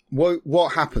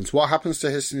 what happens? What happens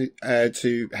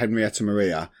to Henrietta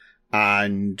Maria?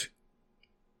 And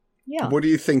what do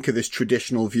you think of this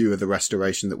traditional view of the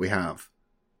restoration that we have?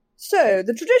 So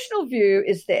the traditional view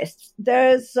is this.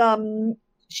 There's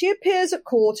she appears at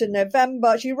court in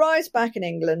November. She arrives back in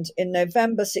England in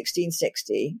November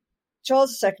 1660.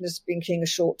 Charles II has been king a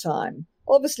short time.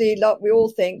 Obviously, like we all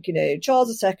think,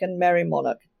 Charles II, merry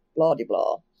monarch, blah, blah,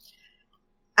 blah.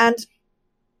 And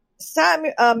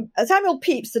Samuel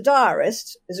Pepys, the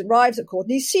diarist, arrives at court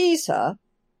and he sees her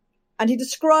and he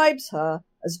describes her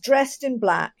as dressed in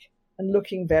black and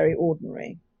looking very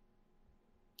ordinary.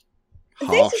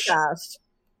 This is asked,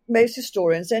 most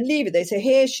historians then leave it. They say,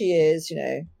 here she is,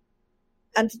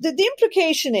 And the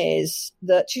implication is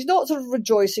that she's not sort of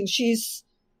rejoicing. She's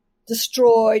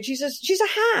destroyed. She's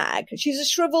a hag. She's a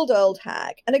shriveled old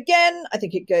hag. And again, I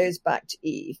think it goes back to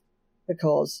Eve,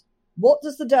 because what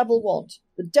does the devil want?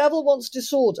 The devil wants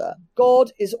disorder.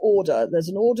 God is order. There's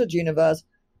an ordered universe.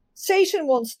 Satan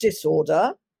wants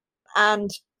disorder,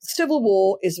 and civil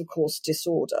war is, of course,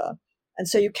 disorder. And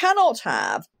so you cannot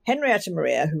have Henrietta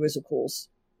Maria, who is, of course,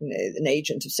 an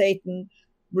agent of Satan,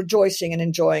 rejoicing and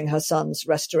enjoying her son's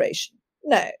restoration.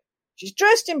 No, she's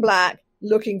dressed in black,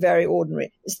 looking very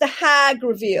ordinary. It's the hag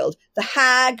revealed, the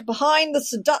hag behind the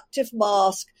seductive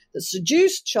mask that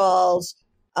seduced Charles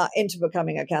into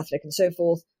becoming a Catholic and so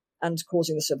forth, and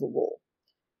causing the Civil War.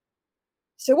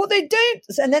 So what they don't,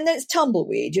 and then it's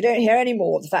tumbleweed. You don't hear any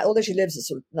more of the fact, although she lives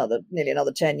sort of nearly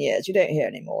another 10 years, you don't hear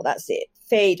any more. That's it.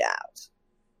 Fade out.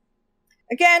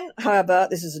 Again, however,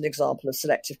 this is an example of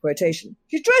selective quotation.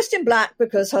 She's dressed in black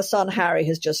because her son Harry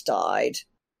has just died.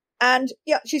 And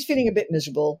she's feeling a bit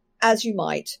miserable, as you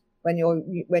might when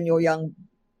your young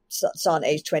son,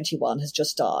 aged 21, has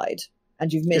just died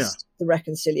and you've missed the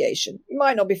reconciliation. You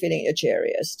might not be feeling at your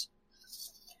cheeriest.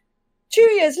 2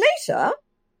 years later,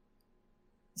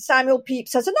 Samuel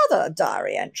Pepys has another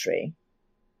diary entry.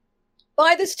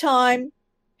 By this time,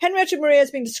 Henrietta Maria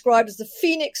has been described as the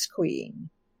Phoenix Queen.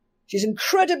 She's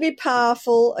incredibly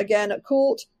powerful, again, at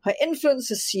court. Her influence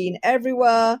is seen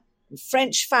everywhere, in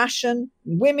French fashion,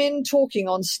 women talking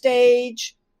on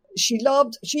stage. She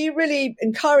really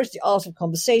encouraged the art of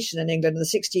conversation in England in the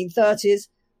 1630s.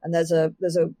 And there's a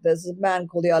man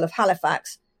called the Earl of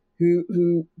Halifax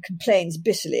who complains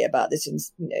bitterly about this,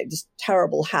 this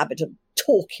terrible habit of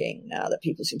talking now that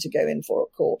people seem to go in for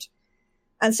at court.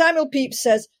 And Samuel Pepys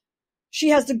says, she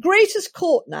has the greatest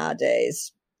court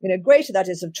nowadays, greater that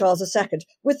is of Charles II,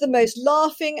 with the most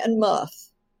laughing and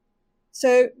mirth.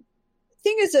 So the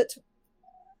thing is that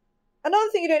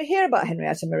another thing you don't hear about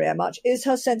Henrietta Maria much is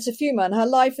her sense of humour, and her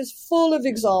life is full of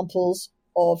examples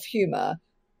of humour.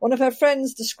 One of her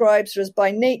friends describes her as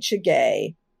by nature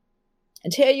gay.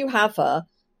 And here you have her,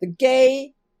 the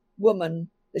gay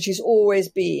woman that she's always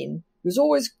been, who's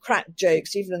always cracked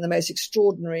jokes, even in the most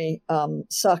extraordinary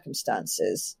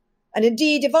circumstances. And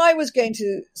indeed, if I was going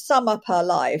to sum up her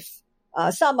life,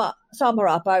 sum her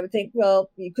up, I would think,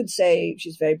 well, you could say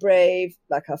she's very brave,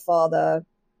 like her father,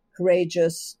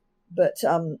 courageous. But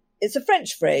it's a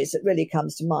French phrase that really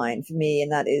comes to mind for me,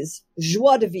 and that is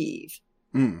joie de vivre.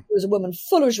 She was a woman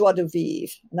full of joie de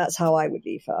vivre, and that's how I would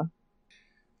leave her.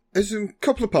 There's a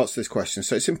couple of parts to this question.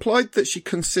 So it's implied that she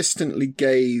consistently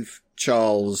gave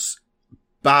Charles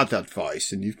bad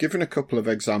advice, and you've given a couple of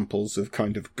examples of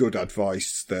kind of good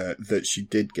advice that she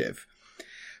did give.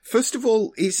 First of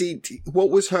all, what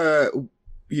were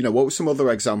some other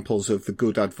examples of the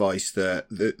good advice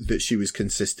that she was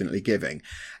consistently giving?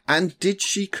 And did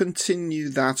she continue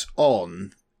that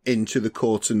on into the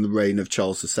court and the reign of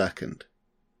Charles II?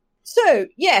 So,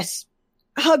 yes,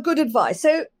 her good advice.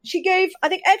 So she gave, I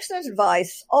think, excellent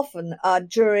advice often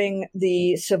during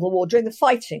the Civil War, during the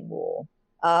fighting war.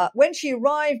 When she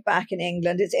arrived back in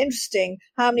England, it's interesting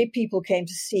how many people came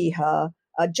to see her.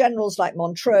 Generals like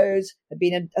Montrose had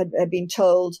been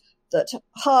told that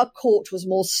her court was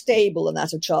more stable than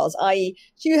that of Charles, i.e.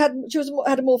 she had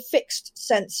a more fixed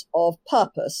sense of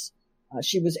purpose.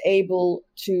 She was able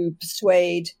to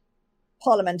persuade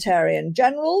parliamentarian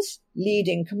generals,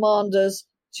 leading commanders,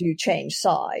 to change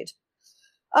side.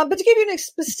 But to give you a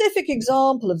specific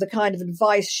example of the kind of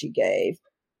advice she gave,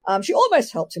 she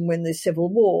almost helped him win the Civil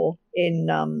War in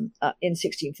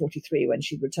 1643 when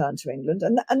she returned to England.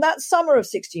 And that summer of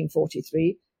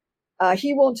 1643,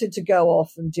 he wanted to go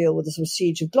off and deal with the sort of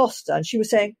siege of Gloucester. And she was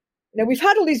saying, we've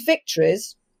had all these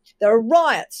victories. There are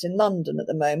riots in London at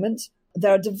the moment.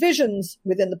 There are divisions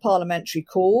within the parliamentary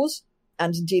cause.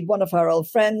 And indeed, one of her old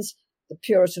friends, the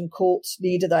Puritan court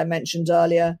leader that I mentioned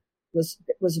earlier, was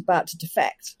about to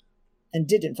defect and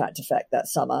did, in fact, defect that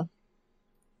summer.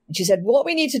 And she said, what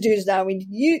we need to do is now we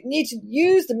need to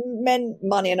use the men,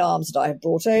 money and arms that I have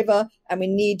brought over, and we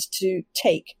need to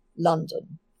take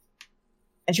London.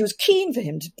 And she was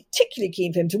particularly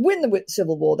keen for him to win the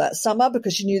Civil War that summer,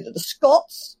 because she knew that the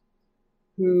Scots,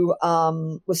 who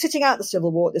were sitting out the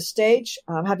Civil War at this stage,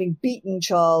 having beaten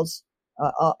Charles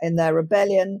in their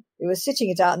rebellion, they were sitting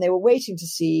it out and they were waiting to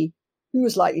see who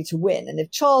was likely to win. And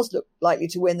if Charles looked likely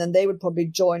to win, then they would probably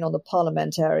join on the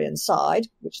parliamentarian side,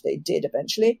 which they did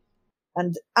eventually.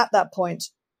 And at that point,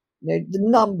 the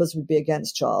numbers would be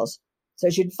against Charles. So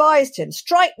she advised him,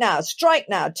 strike now,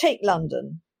 take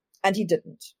London. And he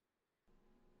didn't.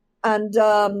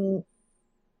 And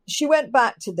she went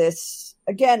back to this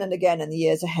again and again in the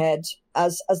years ahead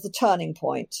as the turning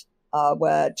point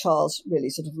where Charles really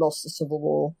sort of lost the Civil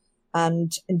War.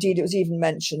 And indeed, it was even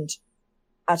mentioned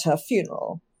at her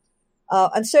funeral.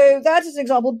 And so that is an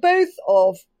example both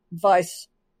of advice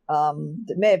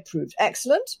that may have proved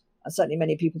excellent, and certainly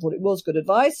many people thought it was good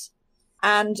advice,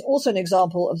 and also an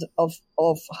example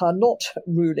of her not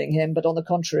ruling him, but on the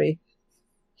contrary,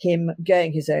 him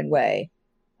going his own way.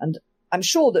 And I'm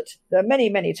sure that there are many,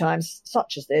 many times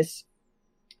such as this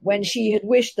when she had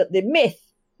wished that the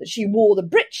myth that she wore the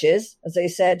breeches, as they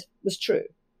said, was true.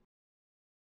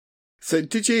 So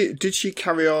did she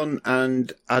carry on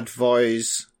and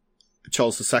advise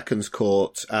Charles II's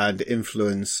court and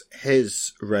influence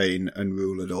his reign and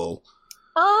rule at all?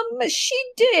 She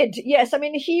did, yes. I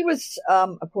mean, he was,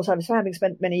 of course, having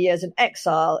spent many years in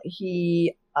exile,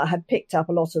 he had picked up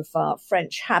a lot of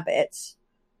French habits.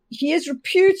 He is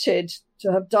reputed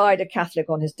to have died a Catholic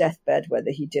on his deathbed.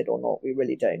 Whether he did or not, we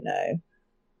really don't know.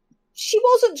 She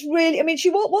wasn't really, I mean,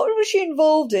 what was she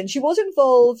involved in? She was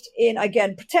involved in,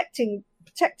 again, protecting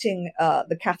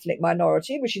the Catholic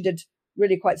minority, which she did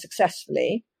really quite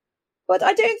successfully. But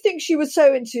I don't think she was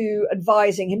so into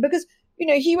advising him because,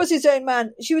 he was his own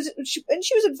man. She was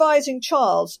advising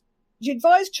Charles. She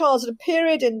advised Charles at a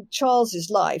period in Charles's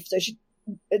life. So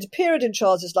at a period in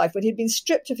Charles's life when he'd been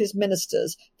stripped of his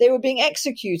ministers. They were being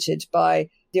executed by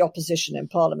the opposition in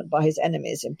Parliament, by his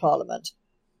enemies in Parliament.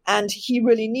 And he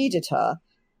really needed her.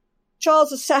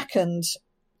 Charles II,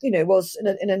 was in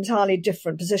an entirely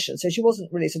different position. So she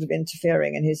wasn't really sort of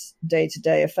interfering in his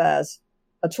day-to-day affairs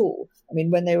at all. I mean,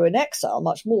 when they were in exile,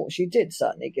 much more. She did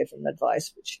certainly give them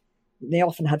advice, which they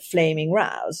often had flaming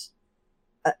rows.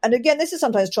 And again, this is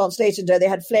sometimes translated, they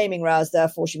had flaming rows,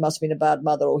 therefore she must have been a bad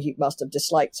mother or he must have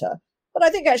disliked her. But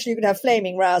I think actually you can have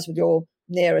flaming rows with your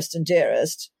nearest and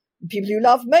dearest, people you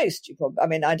love most.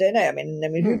 I don't know. I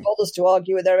mean, who bothers to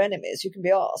argue with their enemies? You can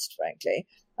be asked, frankly.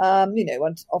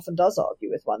 One often does argue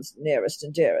with one's nearest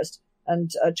and dearest.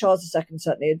 And Charles II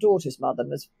certainly adored his mother and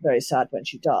was very sad when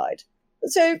she died.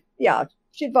 So, yeah,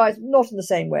 she advised, not in the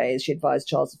same way as she advised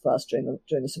Charles I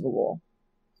during the Civil War.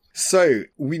 So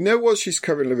we know what she's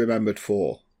currently remembered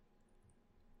for.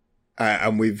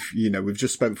 And we've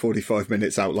just spent 45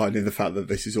 minutes outlining the fact that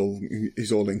this is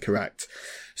all incorrect.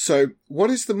 So what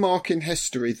is the mark in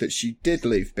history that she did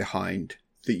leave behind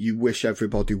that you wish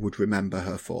everybody would remember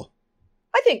her for?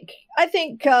 I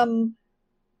think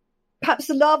perhaps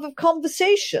the love of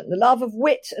conversation, the love of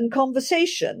wit and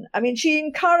conversation. I mean, she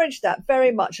encouraged that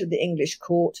very much at the English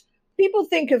court. People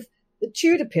think of the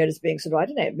Tudor period as being sort of, I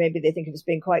don't know, maybe they think of it as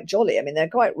being quite jolly. I mean, they're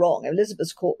quite wrong.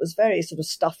 Elizabeth's court was very sort of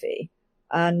stuffy.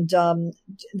 And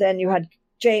then you had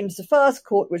James I's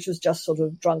court, which was just sort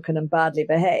of drunken and badly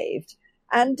behaved.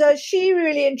 And she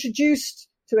really introduced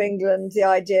to England the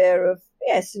idea of,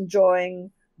 yes, enjoying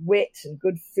wit and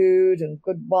good food and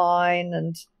good wine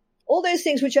and all those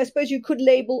things which I suppose you could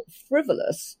label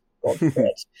frivolous, God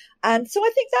forbid. And so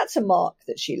I think that's a mark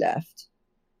that she left.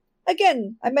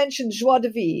 Again, I mentioned joie de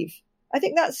vivre. I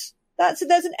think there's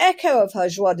an echo of her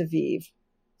joie de vivre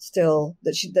still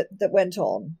that went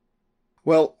on.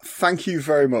 Well, thank you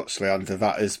very much, Leanda.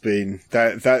 That's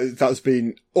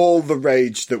been all the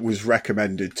rage that was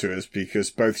recommended to us,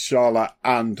 because both Charlotte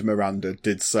and Miranda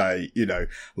did say,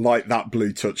 like that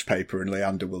blue touch paper and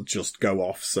Leanda will just go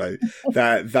off. So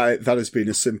that has been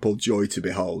a simple joy to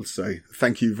behold. So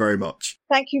thank you very much.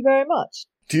 Thank you very much.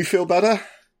 Do you feel better?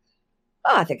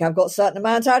 I think I've got a certain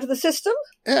amount out of the system.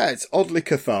 Yeah, it's oddly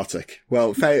cathartic.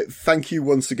 Well, thank you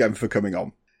once again for coming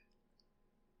on.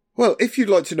 Well, if you'd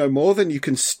like to know more, then you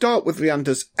can start with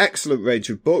Leanda's excellent range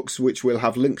of books, which we'll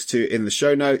have links to in the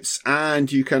show notes, and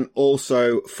you can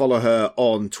also follow her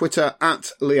on Twitter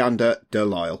at Leanda de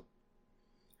Lisle.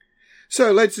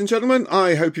 So, ladies and gentlemen,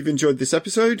 I hope you've enjoyed this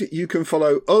episode. You can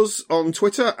follow us on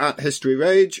Twitter at History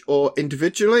Rage, or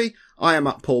individually, I am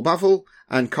at Paul Bavill,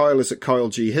 and Kyle is at Kyle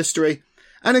G History.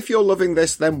 And if you're loving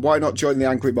this, then why not join the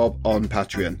Angry Mob on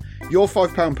Patreon? Your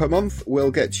 £5 per month will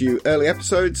get you early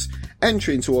episodes,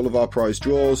 entry into all of our prize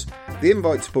draws, the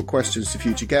invite to put questions to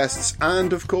future guests,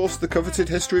 and of course the coveted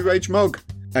History Rage mug.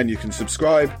 And you can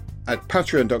subscribe at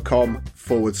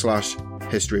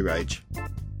patreon.com/History Rage.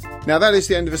 Now that is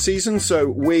the end of the season, so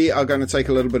we are going to take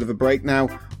a little bit of a break now.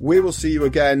 We will see you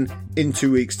again in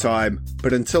 2 weeks' time,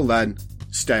 but until then,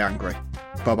 stay angry.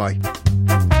 Bye-bye.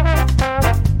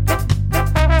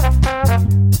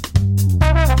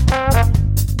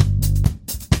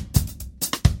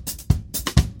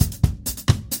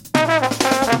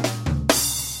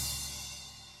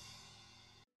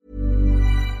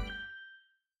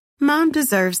 Mom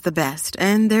deserves the best,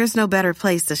 and there's no better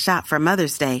place to shop for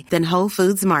Mother's Day than Whole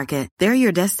Foods Market. They're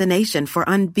your destination for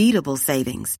unbeatable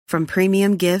savings, from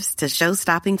premium gifts to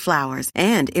show-stopping flowers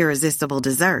and irresistible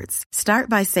desserts. Start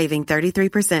by saving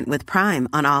 33% with Prime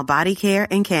on all body care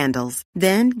and candles.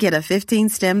 Then get a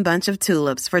 15-stem bunch of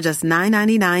tulips for just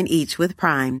 $9.99 each with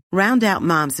Prime. Round out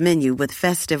Mom's menu with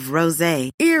festive rosé,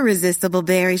 irresistible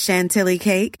berry chantilly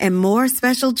cake, and more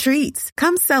special treats.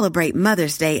 Come celebrate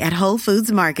Mother's Day at Whole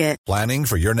Foods Market. Planning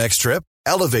for your next trip?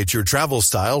 Elevate your travel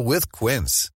style with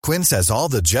Quince. Quince has all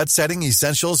the jet-setting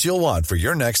essentials you'll want for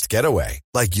your next getaway,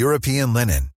 like European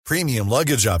linen, premium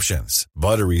luggage options,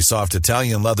 buttery soft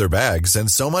Italian leather bags, and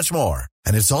so much more.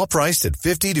 And it's all priced at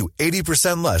 50 to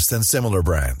 80% less than similar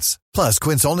brands. Plus,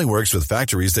 Quince only works with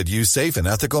factories that use safe and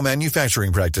ethical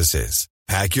manufacturing practices.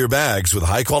 Pack your bags with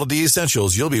high-quality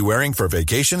essentials you'll be wearing for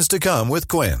vacations to come with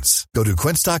Quince. Go to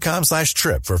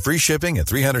quince.com/trip for free shipping and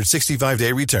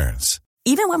 365-day returns.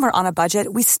 Even when we're on a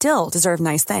budget, we still deserve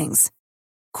nice things.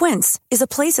 Quince is a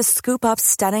place to scoop up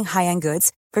stunning high-end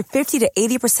goods for 50 to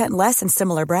 80% less than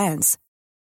similar brands.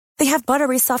 They have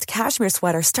buttery soft cashmere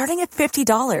sweaters starting at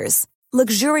 $50,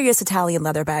 luxurious Italian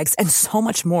leather bags, and so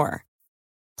much more.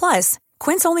 Plus,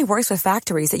 Quince only works with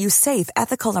factories that use safe,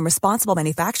 ethical, and responsible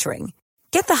manufacturing.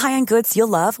 Get the high-end goods you'll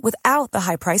love without the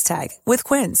high price tag with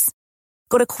Quince.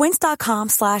 Go to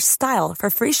quince.com/style for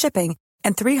free shipping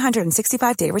and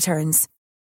 365-day returns.